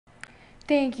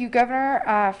Thank you,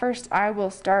 Governor. First, I will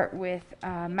start with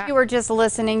You were just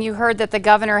listening. You heard that the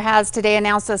governor has today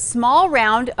announced a small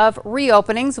round of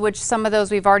reopenings, which some of those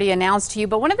we've already announced to you.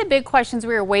 But one of the big questions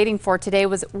we were waiting for today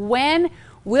was, when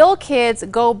will kids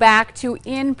go back to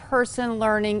in-person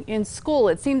learning in school?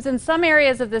 It seems in some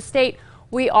areas of the state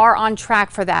we are on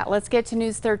track for that. Let's get to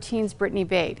News 13's Brittany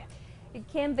Bade.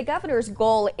 Kim, the governor's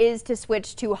goal is to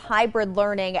switch to hybrid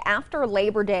learning after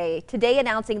Labor Day, today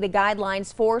announcing the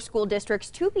guidelines for school districts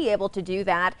to be able to do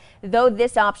that, though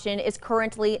this option is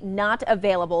currently not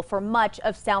available for much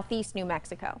of southeast New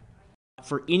Mexico.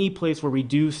 For any place where we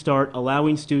do start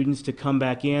allowing students to come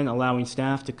back in, allowing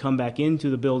staff to come back into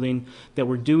the building, that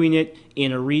we're doing it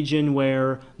in a region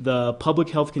where the public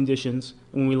health conditions,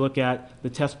 when we look at the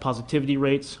test positivity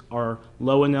rates, are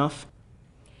low enough.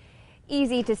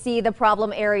 Easy to see the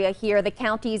problem area here. The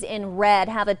counties in red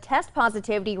have a test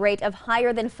positivity rate of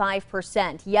higher than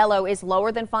 5%. Yellow is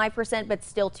lower than 5%, but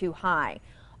still too high.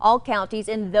 All counties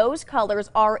in those colors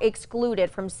are excluded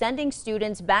from sending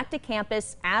students back to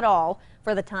campus at all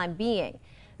for the time being.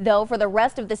 Though for the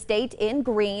rest of the state in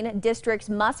green, districts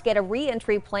must get a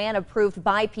re-entry plan approved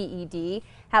by PED,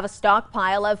 have a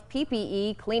stockpile of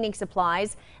PPE, cleaning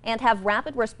supplies, and have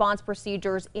rapid response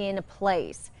procedures in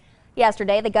place.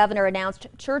 Yesterday, the governor announced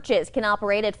churches can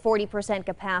operate at 40%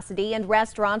 capacity and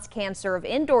restaurants can serve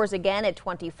indoors again at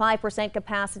 25%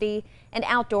 capacity and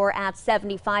outdoor at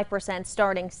 75%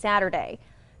 starting Saturday.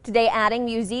 Today, adding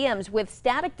museums with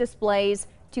static displays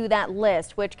to that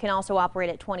list, which can also operate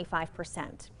at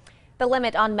 25%. The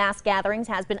limit on mass gatherings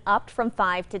has been upped from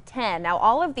 5 to 10. Now,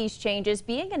 all of these changes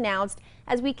being announced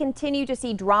as we continue to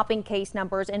see dropping case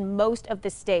numbers in most of the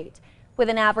state, with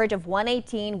an average of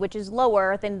 118, which is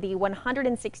lower than the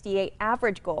 168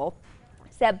 average goal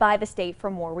set by the state for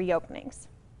more reopenings.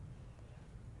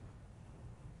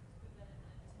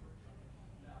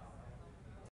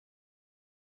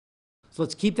 So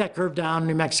let's keep that curve down,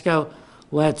 New Mexico.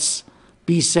 Let's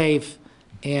be safe,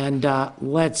 and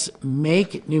let's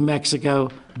make New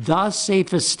Mexico the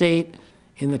safest state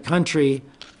in the country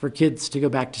for kids to go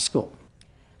back to school.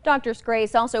 Dr.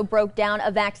 Grace also broke down a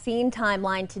vaccine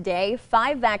timeline today.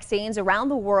 5 vaccines around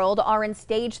the world are in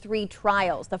stage 3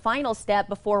 trials, the final step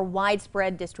before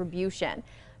widespread distribution.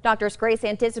 Dr. Grace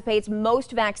anticipates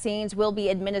most vaccines will be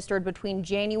administered between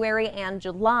January and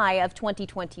July of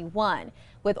 2021,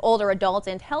 with older adults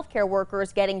and healthcare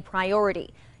workers getting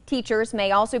priority. Teachers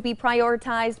may also be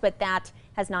prioritized, but that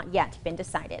has not yet been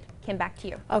decided. Kim, back to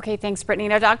you. Okay, thanks, Brittany.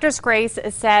 Now, Dr. Grace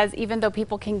says even though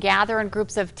people can gather in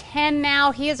groups of 10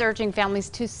 now, he is urging families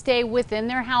to stay within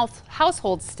their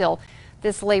households still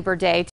this Labor Day.